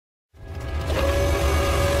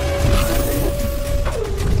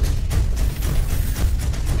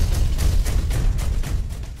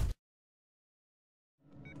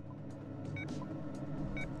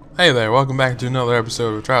Hey there, welcome back to another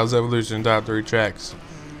episode of Trials Evolution Top 3 Tracks.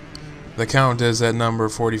 The count is at number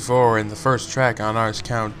 44, and the first track on our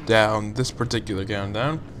countdown, this particular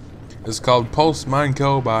countdown, is called Pulse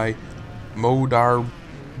Mineco by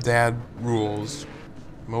MOPARDADRULES.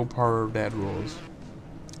 MOPARDADRULES.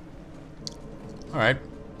 Alright.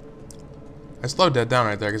 I slowed that down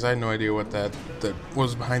right there because I had no idea what that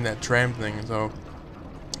was behind that tram thing, so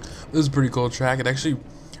this is a pretty cool track. It actually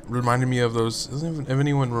reminded me of those, if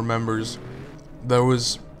anyone remembers, there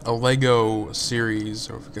was a Lego series,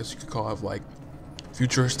 or I guess you could call it like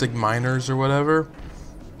futuristic miners or whatever,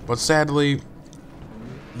 but sadly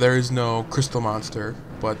there is no crystal monster,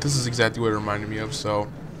 but this is exactly what it reminded me of.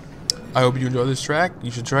 So I hope you enjoy this track.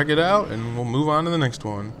 You should check it out, and we'll move on to the next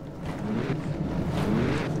one.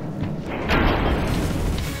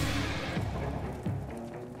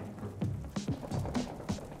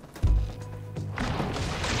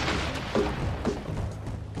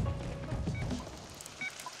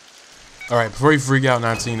 Alright, before you freak out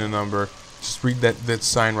not seeing a number, just read that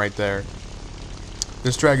sign right there.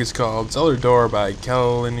 This track is called Cellar Door by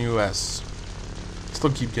KaliniuS.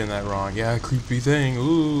 Still keep getting that wrong. Yeah, creepy thing.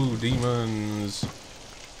 Ooh, demons.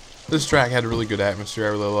 This track had a really good atmosphere.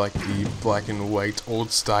 I really like the black and white, old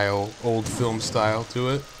film style to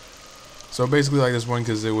it. So basically like this one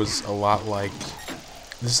because it was a lot like,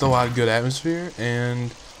 just a lot of good atmosphere,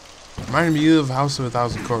 and reminded me of House of a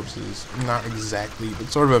Thousand Corpses. Not exactly, but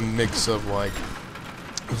sort of a mix of like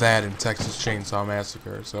that and Texas Chainsaw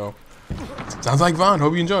Massacre. So, sounds like fun.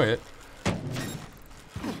 Hope you enjoy it.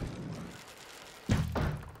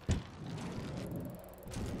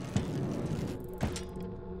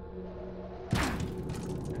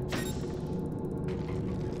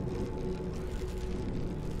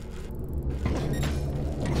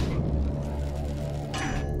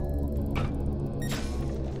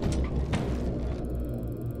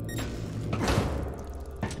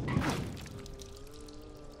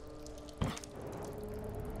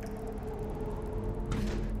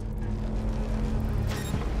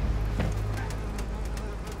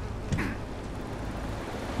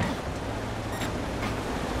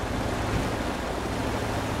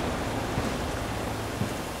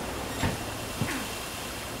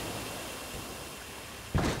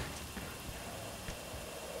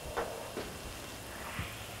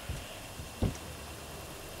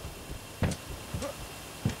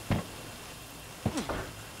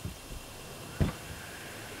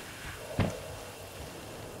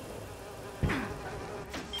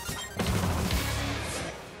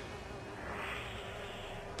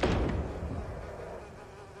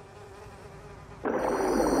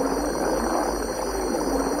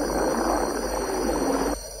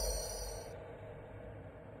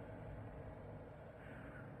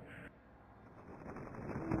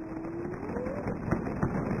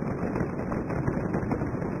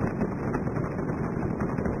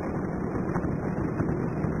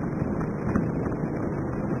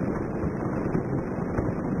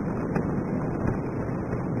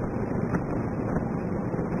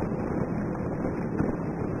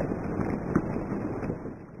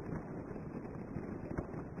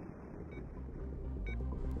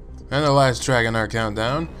 And the last track on our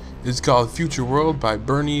countdown is called Future World by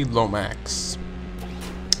Lomax.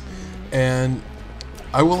 And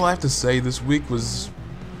I will have to say this week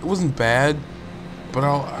wasn't bad, but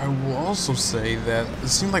I will also say that it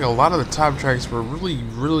seemed like a lot of the top tracks were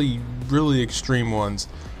really extreme ones,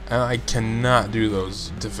 and I cannot do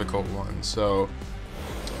those difficult ones. So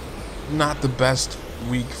not the best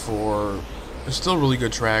week for, still really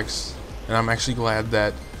good tracks, and I'm actually glad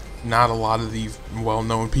that not a lot of the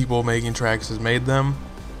well-known people making tracks has made them,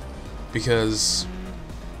 because,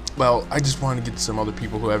 well, I just wanted to get some other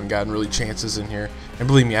people who haven't gotten really chances in here. And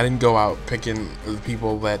believe me, I didn't go out picking the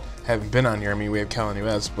people that haven't been on here. I mean, we have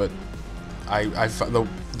KaliniuS, but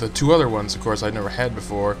the two other ones, of course, I'd never had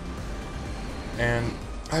before, and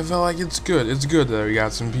I felt like it's good. It's good that we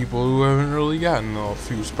got some people who haven't really gotten a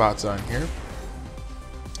few spots on here.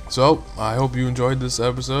 So, I hope you enjoyed this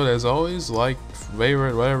episode. As always, like,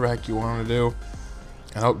 favorite, whatever heck you want to do.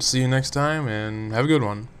 I hope to see you next time, and have a good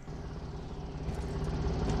one.